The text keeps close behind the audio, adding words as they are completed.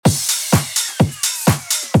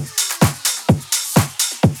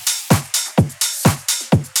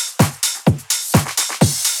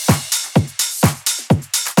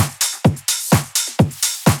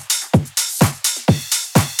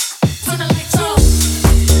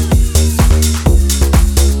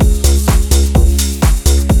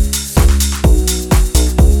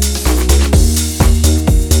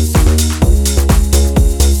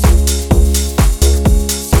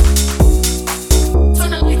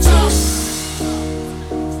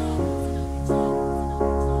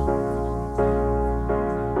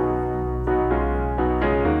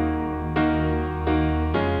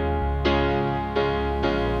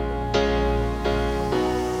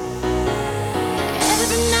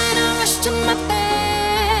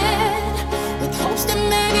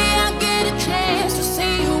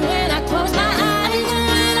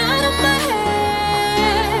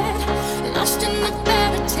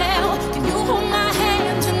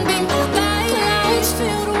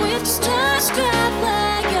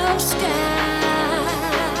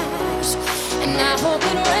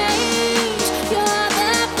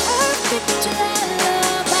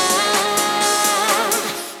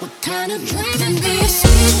Kind of dream and be a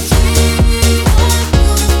sweet dream or a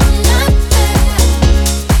beautiful nightmare.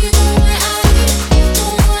 Either way, I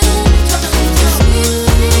don't wanna be talking about sweet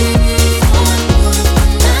dream or a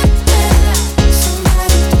beautiful nightmare.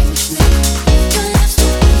 Somebody teach me your love's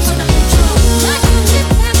too deep to control. I can't get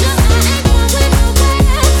past your eye, ain't going nowhere.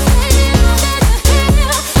 Baby, I'm better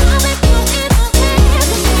here. I'll be floating on air.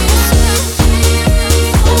 Be a sweet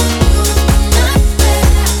dream or a beautiful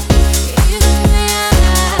nightmare. Either way,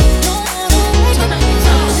 I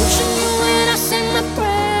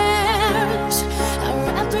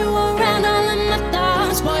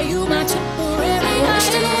you my temporary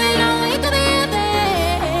ocean. When I wake up in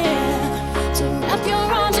bed, to wrap your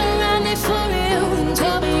arms around me for real and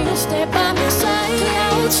tell me you'll stay by my side.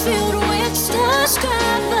 Clouds filled with stars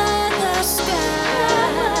cover the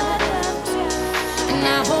sky, and I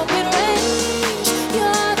hope it rains.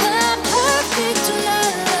 You're the perfect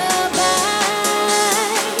lullaby.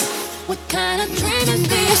 What kind of dream is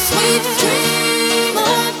this? Sweet dream.